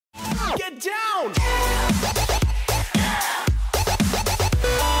down!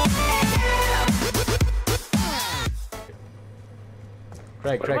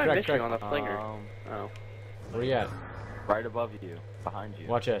 Craig, What am I Craig, missing Craig. on the flinger? Oh. Where you at? Right above you, behind you.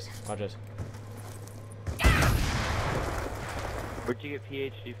 Watch this. Watch this. Where'd you get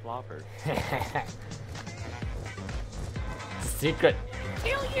PhD floppers? Secret.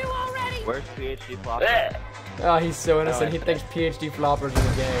 Kill you already! Where's PhD floppers? Oh, he's so innocent. Oh, He thinks PhD floppers in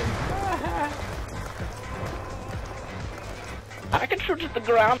the game. I can shoot at the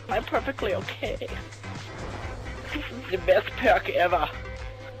ground. I'm perfectly okay. This is the best perk ever.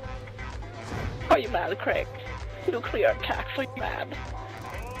 Are you mad, Craig? Nuclear attacks, are you mad?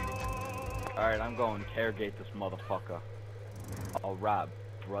 Alright, I'm going to interrogate this motherfucker. Alright,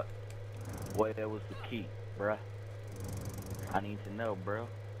 bruh. What was the key, bruh? I need to know, bro.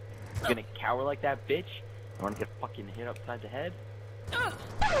 You gonna cower like that, bitch? You wanna get fucking hit upside the head?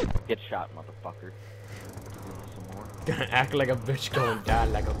 Get shot, motherfucker. Some more. Gonna act like a bitch, going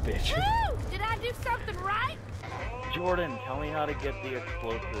down like a bitch. Woo! Did I do something right? Jordan, tell me how to get the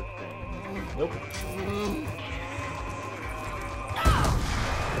explosive thing. Nope.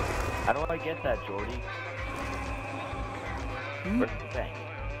 How do I get that, Jordy? Where's the bank?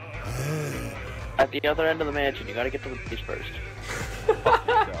 At the other end of the mansion, you gotta get to the base first. Fuck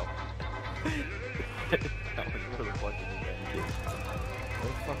yourself. Tell me where the fuck is the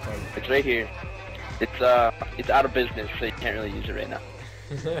bank? It's right here. It's out of business, so you can't really use it right now.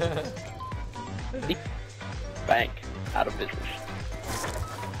 Bank. Out of business.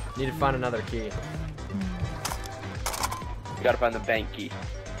 Need to find another key. You gotta find the bank key.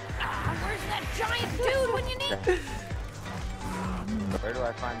 Where's that giant dude when you need... Where do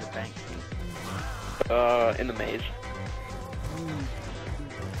I find the bank key? In the maze.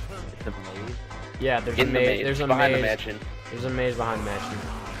 It's a maze? Yeah, there's In a the maze. maze. There's a Behind maze. the mansion. There's a maze behind the mansion.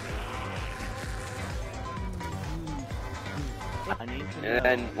 I need to know.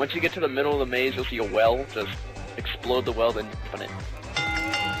 And once you get to the middle of the maze, you'll see a well. Just explode the well, then open it.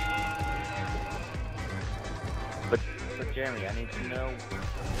 But Jeremy, I need to know,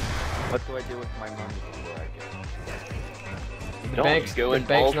 what do I do with my money before I go? The bank's, go the in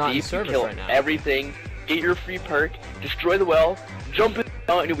bank's balls not in deep, service kill right now. everything, get your free perk, destroy the well, jump in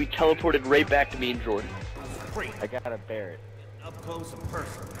out, and you'll be teleported right back to me and Jordan. I gotta bear it. Up close and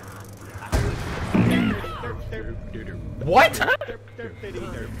personal. What?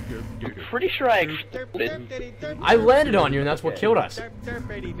 I'm pretty sure I exploded. I landed on you, and that's what killed us.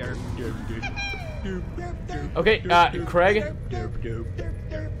 Okay, Craig,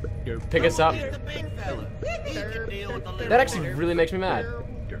 pick us up. That actually really makes me mad.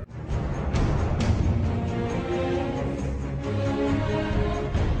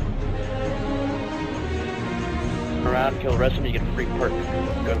 Around, kill the rest of them, you get a free perk.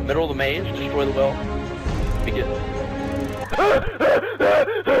 Go to the middle of the maze, destroy the well, begin.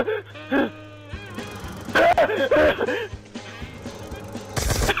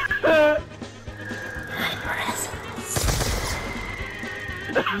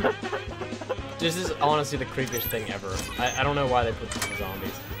 This is honestly the creepiest thing ever. I don't know why they put this in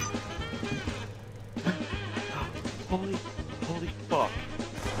zombies. Holy fuck.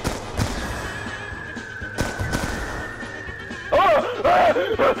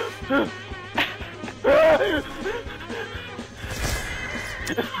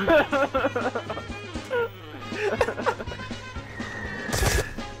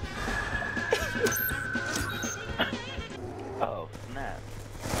 Oh, snap.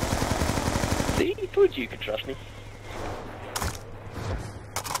 See? I told you you could trust me.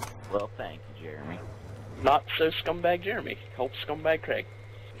 Well, thank you, Jeremy. Not so scumbag Jeremy. Help scumbag Craig.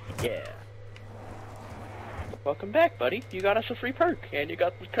 Yeah. Welcome back, buddy. You got us a free perk, and you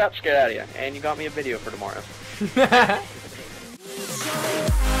got the crap scared out of you, and you got me a video for tomorrow.